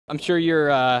I'm sure you're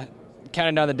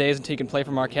counting down the days until you can play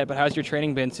for Marquette, but how's your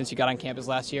training been since you got on campus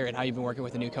last year, and how you've been working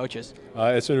with the new coaches?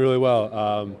 It's been really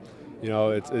well.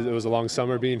 It was a long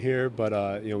summer being here,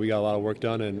 but we got a lot of work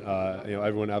done, and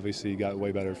everyone obviously got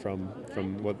way better from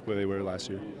what they were last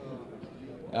year.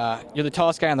 You're the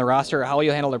tallest guy on the roster. How will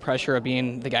you handle the pressure of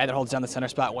being the guy that holds down the center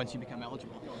spot once you become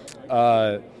eligible?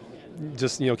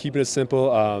 Just keeping it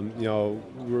simple.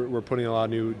 We're putting a lot of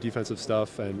new defensive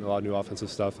stuff and a lot of new offensive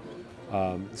stuff.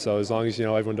 So as long as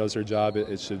everyone does their job,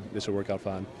 it should work out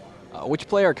fine. Which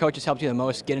player or coach has helped you the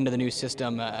most get into the new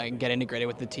system and get integrated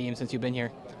with the team since you've been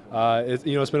here? It's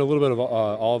been a little bit of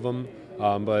all of them,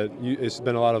 but it's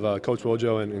been a lot of Coach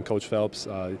Wojo and Coach Phelps.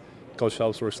 Coach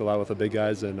Phelps works a lot with the big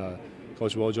guys, and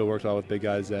Coach Wojo worked a lot with big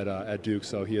guys at Duke,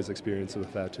 so he has experience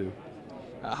with that too.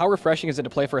 How refreshing is it to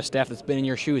play for a staff that's been in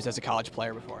your shoes as a college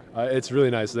player before? It's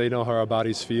really nice. They know how our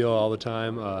bodies feel all the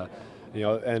time.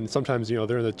 And sometimes they're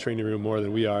in the training room more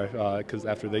than we are because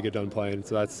after they get done playing.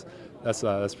 So that's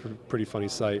a pretty funny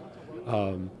sight.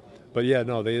 But yeah,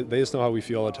 no, they just know how we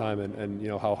feel all the time, and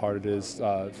how hard it is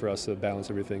for us to balance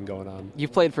everything going on.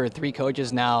 You've played for 3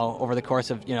 coaches now over the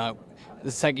course of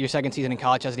your second season in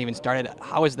college hasn't even started.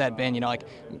 How has that been? I'm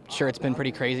sure it's been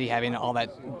pretty crazy having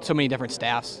so many different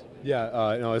staffs.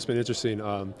 Yeah, it's been interesting,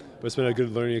 but it's been a good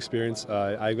learning experience.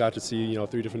 I got to see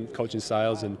 3 different coaching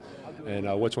styles and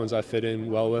which ones I fit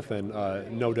in well with, and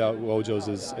no doubt Wojo's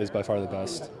is by far the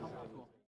best.